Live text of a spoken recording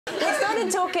We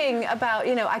started talking about,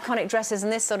 you know, iconic dresses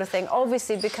and this sort of thing,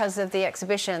 obviously because of the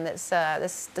exhibition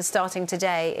that's starting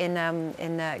today in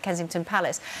Kensington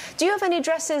Palace. Do you have any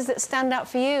dresses that stand out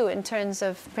for you in terms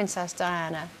of Princess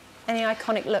Diana? Any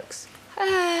iconic looks?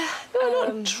 No,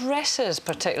 not dresses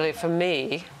particularly for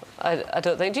me. I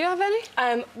don't think. Do you have any?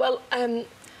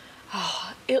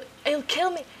 Oh, he'll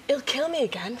kill me. He'll kill me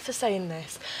again for saying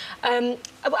this. I'm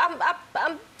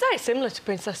very similar to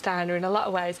Princess Diana in a lot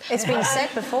of ways. It's been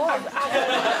said before.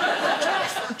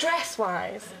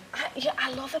 Dress-wise,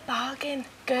 I love a bargain,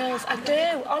 girls. I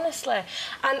do, honestly.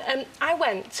 And I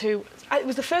went to... It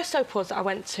was the first soap awards that I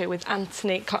went to with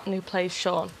Anthony Cotton, who plays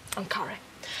Sean, and Corrie.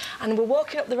 And we're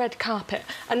walking up the red carpet,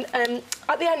 and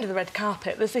at the end of the red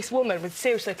carpet, there's this woman with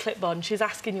seriously a clipboard, and she's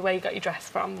asking you where you got your dress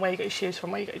from, where you got your shoes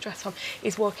from, where you got your dress from.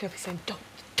 He's walking up, he's saying, don't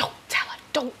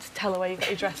tell her where you got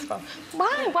your dress from.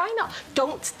 Why? Why not?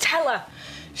 Don't tell her.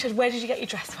 She said, where did you get your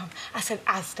dress from? I said,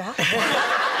 Asda.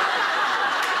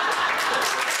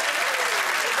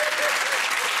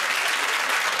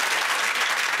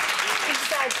 He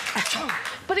said,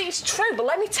 but it's true, but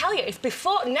let me tell you, it's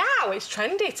before... Now it's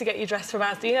trendy to get your dress from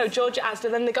Asda. You know, Georgia Asda,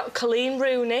 then they got Colleen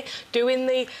Rooney doing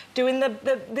the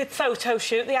photo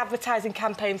shoot, the advertising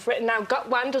campaign for it, and now Got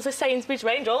One does a Sainsbury's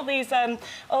range, all these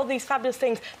fabulous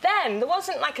things. Then there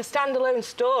wasn't like a standalone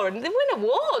store, and they win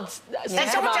awards. Yeah.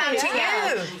 It's all down to you.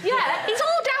 Yeah, it's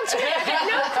all down to me. I get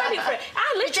no credit for it.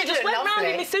 I literally just went round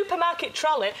in my supermarket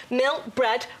trolley, milk,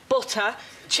 bread, butter,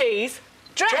 cheese,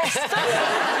 dress. What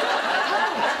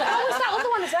was that other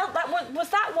one as well? Was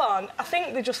that one? I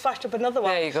think they just flashed up another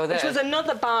one. There you go, there. Which was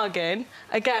another bargain.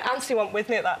 Again, Anthony wasn't with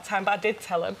me at that time, but I did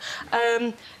tell him.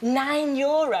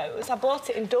 €9. I bought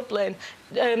it in Dublin.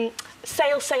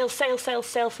 Sale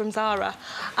from Zara.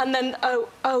 And then,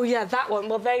 oh yeah, that one.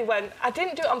 Well, they went... I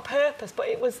didn't do it on purpose, but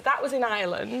that was in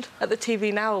Ireland at the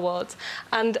TV Now Awards.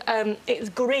 And it's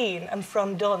green and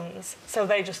from Dunn's. So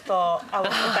they just thought I was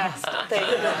the best thing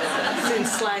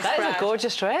since sliced bread. That is a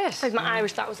gorgeous dress. With my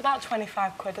Irish, that was about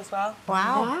 25 quid as well.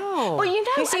 Wow. Well, you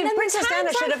know... You see, Princess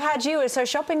Diana should have had you as her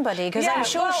shopping buddy, because I'm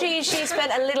sure she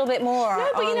spent a little bit more on her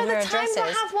dresses. No, but you know, the times I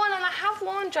have worn, and I have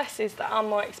worn dresses that are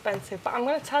more expensive, but I'm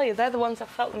going to tell you, they're the ones I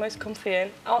felt the most comfy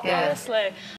in. Honestly.